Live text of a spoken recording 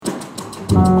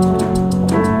Welcome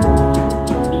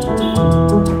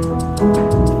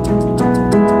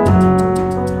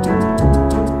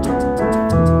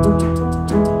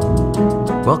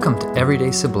to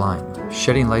Everyday Sublime,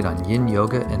 shedding light on yin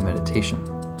yoga and meditation.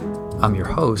 I'm your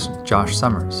host, Josh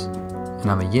Summers, and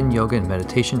I'm a yin yoga and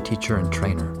meditation teacher and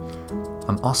trainer.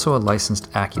 I'm also a licensed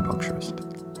acupuncturist.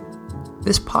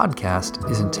 This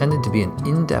podcast is intended to be an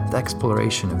in-depth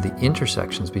exploration of the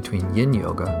intersections between yin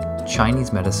yoga,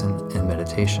 Chinese medicine, and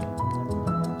meditation.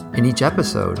 In each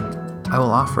episode, I will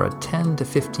offer a 10 to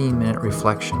 15 minute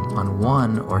reflection on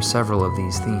one or several of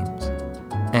these themes.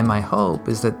 And my hope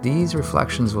is that these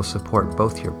reflections will support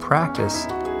both your practice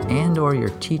and or your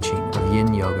teaching of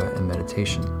yin yoga and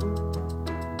meditation.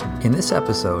 In this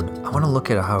episode, I want to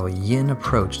look at how a yin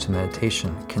approach to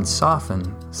meditation can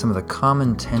soften some of the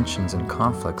common tensions and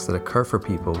conflicts that occur for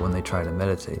people when they try to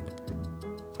meditate.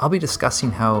 I'll be discussing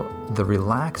how the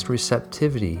relaxed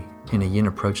receptivity in a yin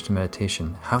approach to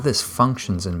meditation, how this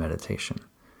functions in meditation.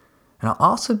 And I'll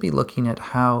also be looking at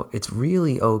how it's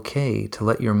really okay to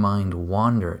let your mind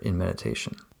wander in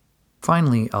meditation.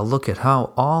 Finally, I'll look at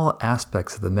how all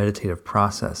aspects of the meditative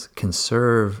process can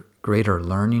serve greater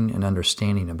learning and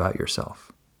understanding about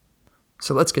yourself.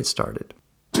 So let's get started.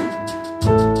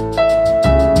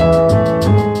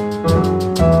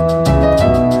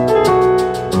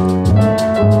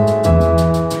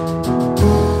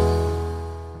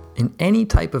 In any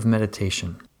type of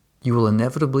meditation, you will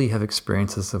inevitably have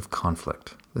experiences of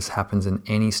conflict. This happens in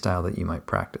any style that you might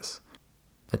practice.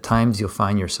 At times you'll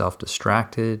find yourself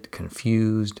distracted,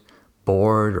 confused,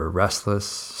 bored or restless,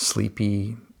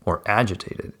 sleepy, or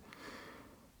agitated.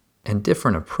 And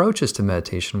different approaches to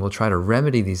meditation will try to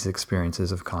remedy these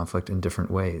experiences of conflict in different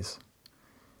ways.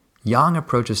 Yang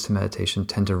approaches to meditation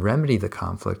tend to remedy the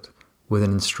conflict with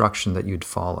an instruction that you'd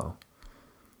follow.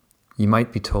 You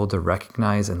might be told to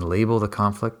recognize and label the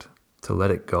conflict, to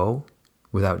let it go,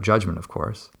 without judgment, of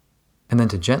course, and then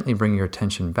to gently bring your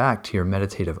attention back to your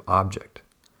meditative object.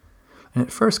 And at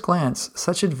first glance,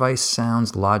 such advice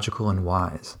sounds logical and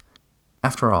wise.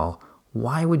 After all,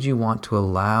 why would you want to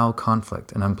allow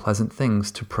conflict and unpleasant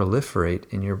things to proliferate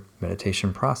in your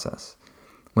meditation process,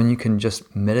 when you can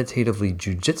just meditatively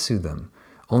jujitsu them,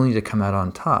 only to come out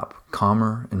on top,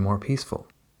 calmer and more peaceful?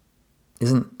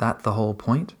 Isn't that the whole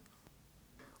point?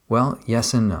 Well,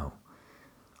 yes and no.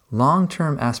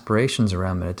 Long-term aspirations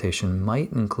around meditation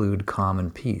might include calm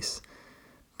and peace,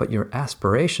 but your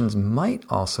aspirations might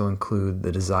also include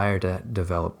the desire to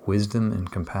develop wisdom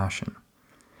and compassion.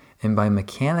 And by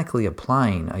mechanically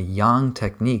applying a yang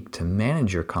technique to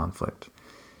manage your conflict,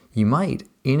 you might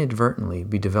inadvertently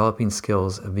be developing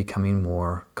skills of becoming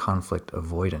more conflict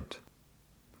avoidant.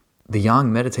 The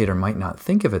yang meditator might not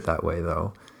think of it that way,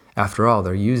 though. After all,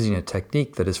 they're using a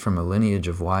technique that is from a lineage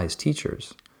of wise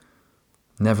teachers.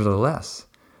 Nevertheless,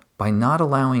 by not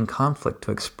allowing conflict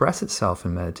to express itself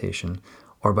in meditation,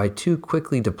 or by too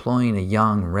quickly deploying a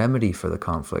yang remedy for the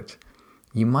conflict,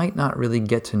 you might not really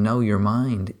get to know your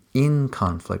mind in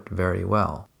conflict very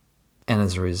well. And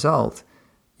as a result,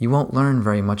 you won't learn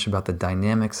very much about the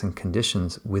dynamics and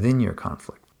conditions within your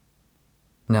conflict.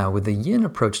 Now, with the yin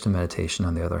approach to meditation,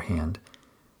 on the other hand,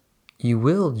 you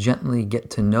will gently get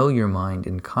to know your mind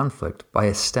in conflict by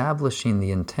establishing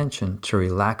the intention to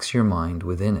relax your mind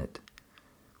within it.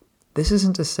 This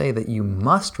isn't to say that you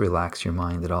must relax your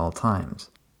mind at all times,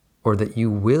 or that you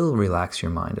will relax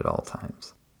your mind at all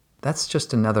times. That's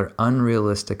just another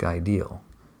unrealistic ideal.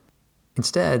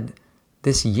 Instead,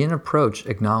 this yin approach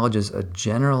acknowledges a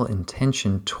general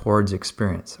intention towards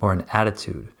experience, or an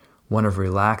attitude, one of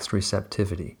relaxed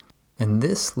receptivity. And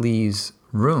this leaves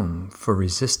room for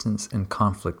resistance and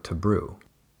conflict to brew.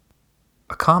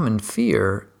 A common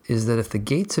fear is that if the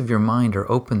gates of your mind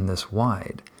are open this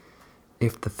wide,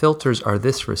 if the filters are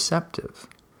this receptive,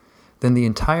 then the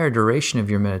entire duration of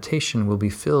your meditation will be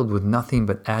filled with nothing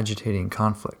but agitating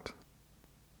conflict.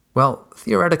 Well,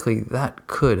 theoretically, that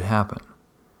could happen.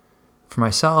 For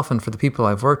myself and for the people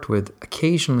I've worked with,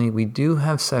 occasionally we do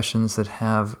have sessions that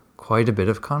have quite a bit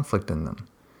of conflict in them.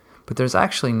 But there's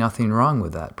actually nothing wrong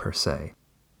with that per se.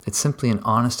 It's simply an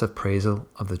honest appraisal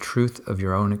of the truth of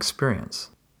your own experience.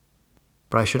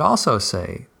 But I should also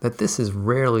say that this is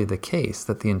rarely the case,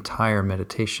 that the entire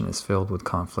meditation is filled with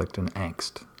conflict and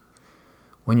angst.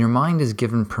 When your mind is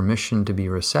given permission to be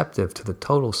receptive to the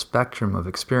total spectrum of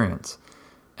experience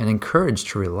and encouraged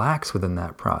to relax within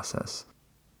that process,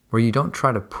 where you don't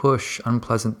try to push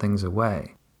unpleasant things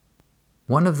away,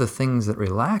 one of the things that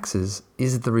relaxes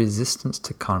is the resistance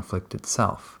to conflict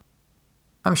itself.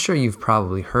 I'm sure you've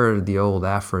probably heard the old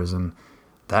aphorism,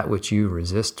 "That which you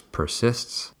resist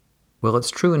persists." Well,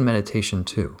 it's true in meditation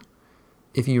too.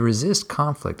 If you resist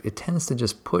conflict, it tends to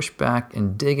just push back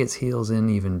and dig its heels in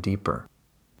even deeper.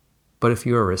 But if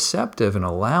you are receptive and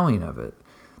allowing of it,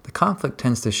 the conflict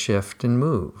tends to shift and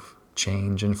move,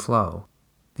 change and flow.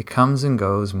 It comes and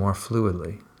goes more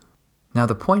fluidly. Now,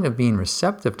 the point of being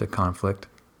receptive to conflict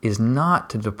is not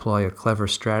to deploy a clever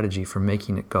strategy for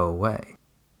making it go away.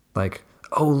 Like,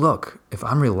 oh look, if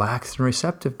I'm relaxed and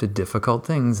receptive to difficult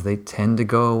things, they tend to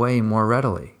go away more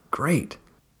readily. Great.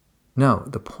 No,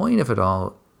 the point of it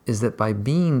all is that by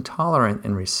being tolerant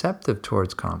and receptive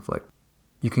towards conflict,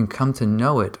 you can come to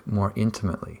know it more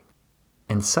intimately.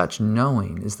 And such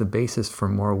knowing is the basis for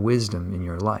more wisdom in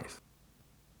your life.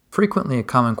 Frequently, a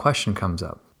common question comes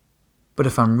up. But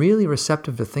if I'm really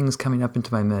receptive to things coming up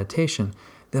into my meditation,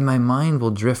 then my mind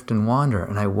will drift and wander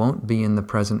and I won't be in the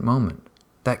present moment.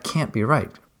 That can't be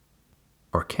right.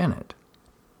 Or can it?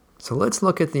 So let's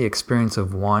look at the experience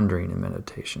of wandering in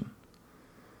meditation.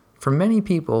 For many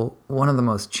people, one of the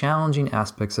most challenging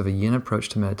aspects of a yin approach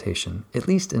to meditation, at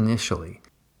least initially,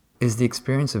 is the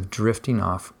experience of drifting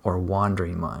off or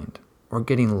wandering mind, or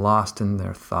getting lost in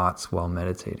their thoughts while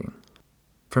meditating.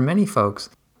 For many folks,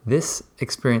 this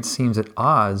experience seems at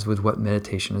odds with what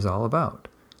meditation is all about.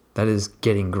 That is,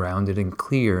 getting grounded and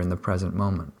clear in the present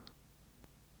moment.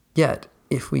 Yet,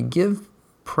 if we give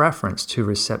preference to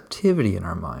receptivity in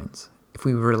our minds, if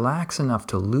we relax enough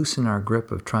to loosen our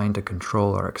grip of trying to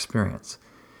control our experience,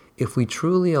 if we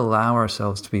truly allow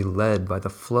ourselves to be led by the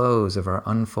flows of our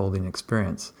unfolding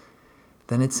experience,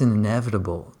 then it's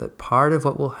inevitable that part of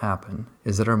what will happen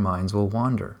is that our minds will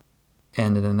wander.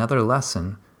 And in another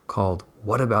lesson called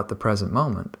What About the Present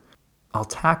Moment, I'll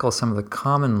tackle some of the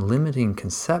common limiting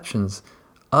conceptions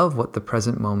of what the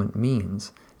present moment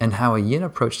means and how a yin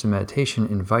approach to meditation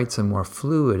invites a more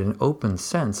fluid and open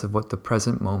sense of what the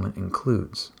present moment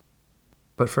includes.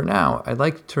 But for now, I'd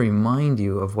like to remind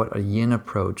you of what a yin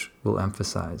approach will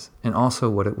emphasize and also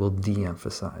what it will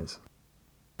de-emphasize.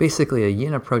 Basically, a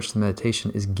yin approach to meditation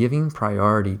is giving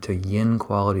priority to yin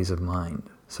qualities of mind,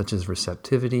 such as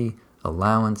receptivity,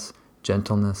 allowance,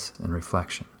 gentleness, and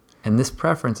reflection. And this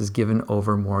preference is given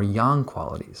over more yang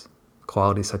qualities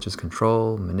such as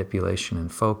control, manipulation,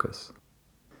 and focus.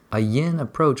 A yin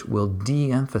approach will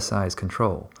de-emphasize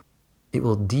control. It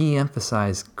will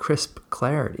de-emphasize crisp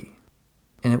clarity.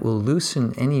 And it will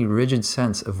loosen any rigid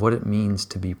sense of what it means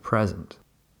to be present.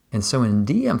 And so in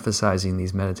de-emphasizing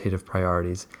these meditative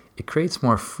priorities, it creates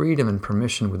more freedom and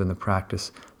permission within the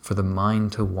practice for the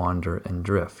mind to wander and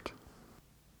drift.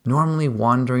 Normally,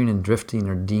 wandering and drifting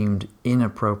are deemed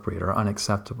inappropriate or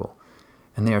unacceptable,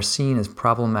 and they are seen as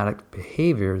problematic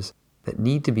behaviors that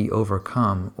need to be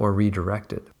overcome or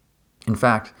redirected. In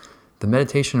fact, the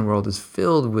meditation world is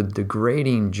filled with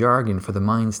degrading jargon for the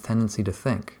mind's tendency to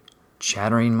think.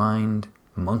 Chattering mind,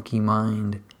 monkey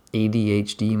mind,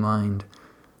 ADHD mind.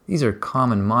 These are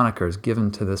common monikers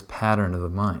given to this pattern of the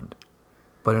mind.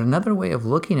 But another way of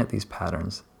looking at these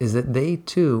patterns is that they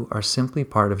too are simply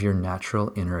part of your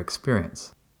natural inner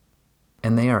experience.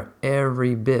 And they are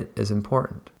every bit as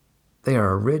important. They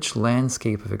are a rich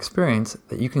landscape of experience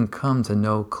that you can come to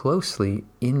know closely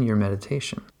in your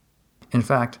meditation. In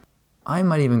fact, I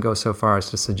might even go so far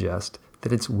as to suggest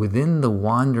that it's within the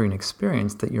wandering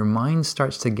experience that your mind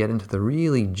starts to get into the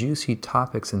really juicy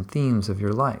topics and themes of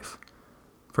your life.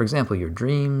 For example, your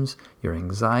dreams, your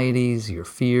anxieties, your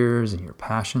fears, and your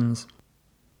passions.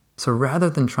 So rather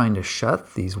than trying to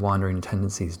shut these wandering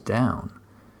tendencies down,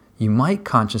 you might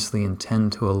consciously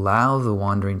intend to allow the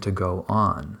wandering to go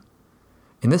on.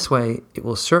 In this way, it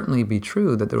will certainly be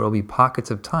true that there will be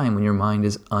pockets of time when your mind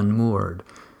is unmoored,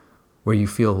 where you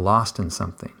feel lost in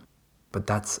something. But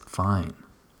that's fine.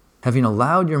 Having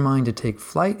allowed your mind to take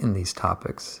flight in these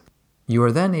topics, you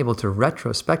are then able to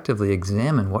retrospectively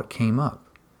examine what came up.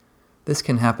 This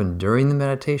can happen during the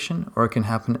meditation, or it can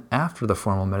happen after the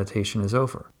formal meditation is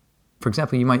over. For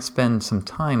example, you might spend some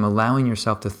time allowing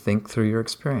yourself to think through your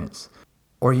experience.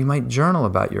 Or you might journal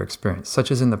about your experience,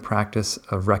 such as in the practice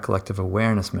of recollective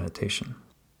awareness meditation.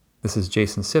 This is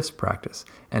Jason Siff's practice,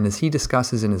 and as he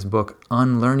discusses in his book,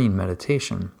 Unlearning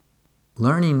Meditation,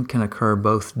 learning can occur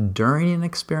both during an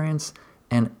experience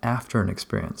and after an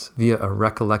experience via a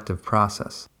recollective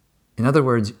process. In other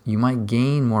words, you might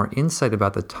gain more insight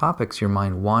about the topics your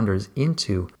mind wanders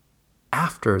into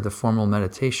after the formal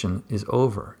meditation is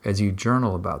over, as you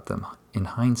journal about them in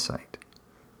hindsight.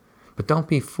 But don't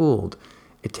be fooled.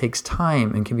 It takes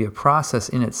time and can be a process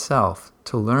in itself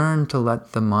to learn to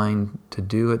let the mind to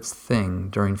do its thing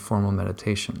during formal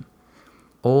meditation.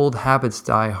 Old habits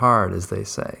die hard, as they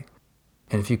say.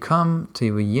 And if you come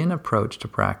to a yin approach to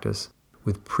practice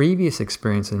with previous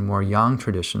experience in more yang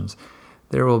traditions,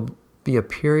 there will be a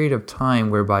period of time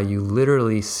whereby you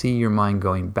literally see your mind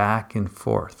going back and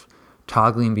forth,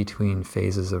 toggling between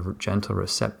phases of gentle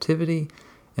receptivity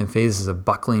and phases of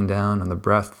buckling down on the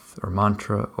breath or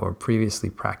mantra or previously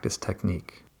practiced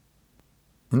technique.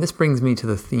 And this brings me to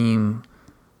the theme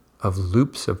of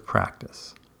loops of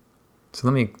practice. So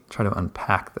let me try to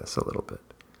unpack this a little bit.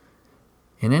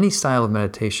 In any style of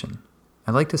meditation,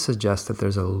 I'd like to suggest that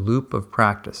there's a loop of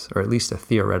practice, or at least a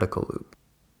theoretical loop.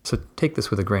 So take this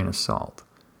with a grain of salt.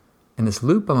 And this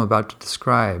loop I'm about to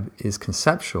describe is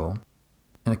conceptual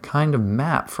and a kind of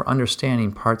map for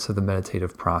understanding parts of the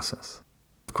meditative process.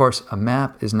 Of course, a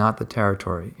map is not the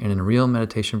territory, and in real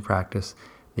meditation practice,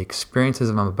 the experiences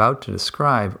I'm about to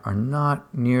describe are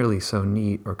not nearly so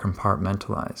neat or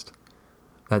compartmentalized.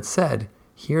 That said,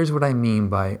 here's what I mean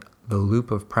by the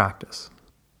loop of practice.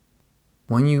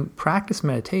 When you practice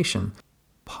meditation,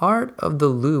 part of the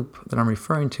loop that I'm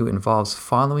referring to involves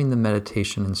following the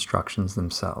meditation instructions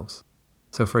themselves.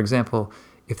 So for example,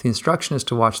 if the instruction is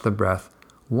to watch the breath,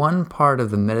 one part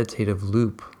of the meditative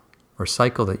loop or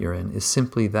cycle that you're in is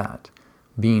simply that,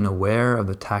 being aware of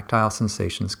the tactile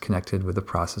sensations connected with the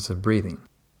process of breathing.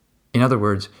 In other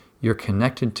words, you're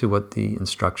connected to what the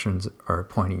instructions are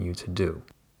pointing you to do.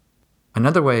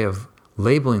 Another way of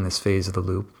labeling this phase of the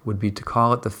loop would be to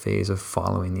call it the phase of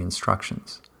following the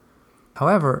instructions.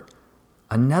 However,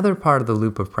 another part of the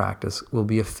loop of practice will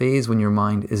be a phase when your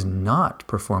mind is not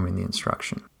performing the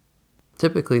instruction.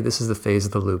 Typically, this is the phase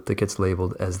of the loop that gets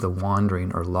labeled as the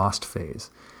wandering or lost phase.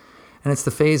 And it's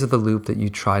the phase of the loop that you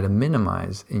try to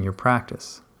minimize in your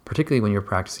practice, particularly when you're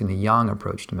practicing a yang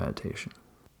approach to meditation.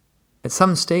 At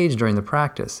some stage during the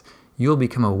practice, you'll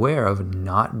become aware of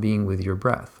not being with your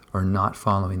breath or not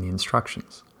following the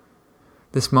instructions.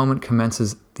 This moment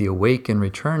commences the awake and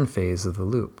return phase of the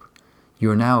loop.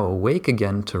 You are now awake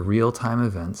again to real-time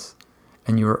events,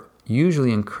 and you are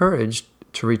usually encouraged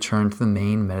to return to the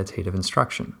main meditative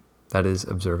instruction, that is,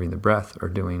 observing the breath or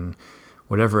doing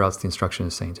whatever else the instruction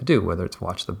is saying to do, whether it's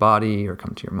watch the body or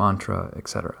come to your mantra,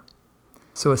 etc.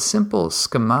 So a simple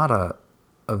schemata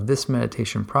of this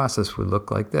meditation process would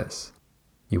look like this.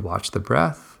 You watch the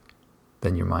breath,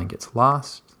 then your mind gets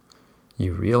lost,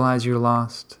 you realize you're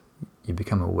lost, you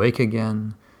become awake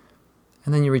again,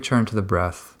 and then you return to the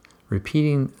breath,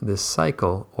 repeating this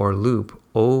cycle or loop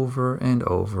over and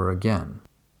over again.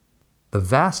 The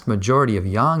vast majority of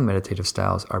yang meditative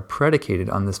styles are predicated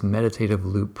on this meditative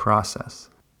loop process.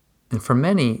 And for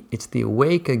many, it's the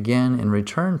awake again and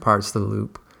return parts of the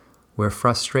loop where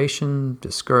frustration,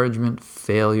 discouragement,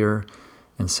 failure,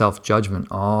 and self-judgment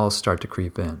all start to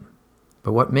creep in.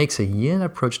 But what makes a yin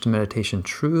approach to meditation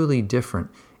truly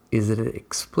different is that it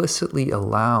explicitly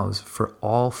allows for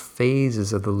all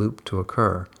phases of the loop to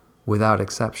occur without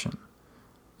exception.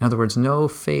 In other words, no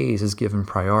phase is given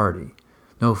priority.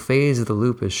 No phase of the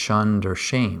loop is shunned or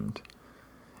shamed.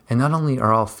 And not only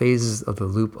are all phases of the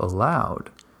loop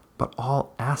allowed, but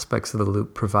all aspects of the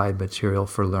loop provide material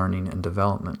for learning and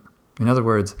development. In other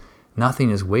words,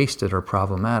 nothing is wasted or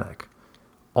problematic.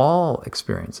 All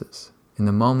experiences, in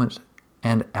the moment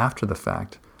and after the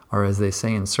fact, are, as they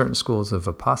say in certain schools of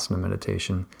Vipassana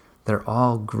meditation, they're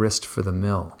all grist for the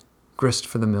mill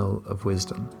of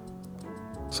wisdom.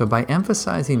 So by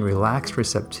emphasizing relaxed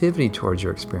receptivity towards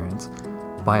your experience,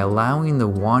 by allowing the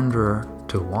wanderer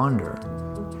to wander,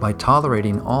 by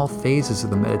tolerating all phases of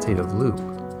the meditative loop,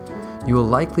 you will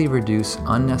likely reduce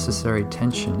unnecessary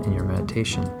tension in your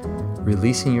meditation,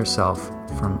 releasing yourself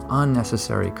from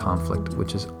unnecessary conflict,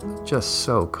 which is just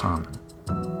so common.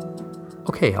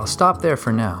 Okay, I'll stop there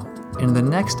for now. In the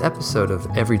next episode of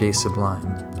Everyday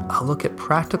Sublime, I'll look at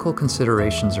practical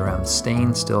considerations around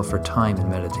staying still for time in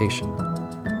meditation.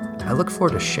 I look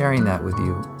forward to sharing that with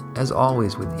you, as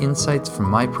always, with insights from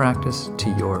my practice to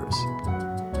yours.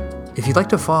 If you'd like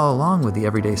to follow along with the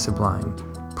Everyday Sublime,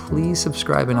 please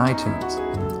subscribe in iTunes.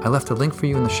 I left a link for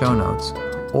you in the show notes,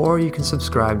 or you can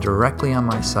subscribe directly on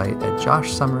my site at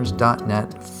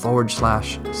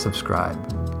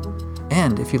joshsummers.net/subscribe.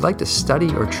 And if you'd like to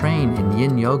study or train in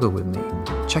Yin Yoga with me,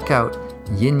 check out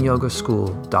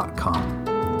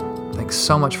yinyogaschool.com. Thanks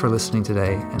so much for listening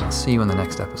today, and I'll see you in the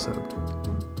next episode.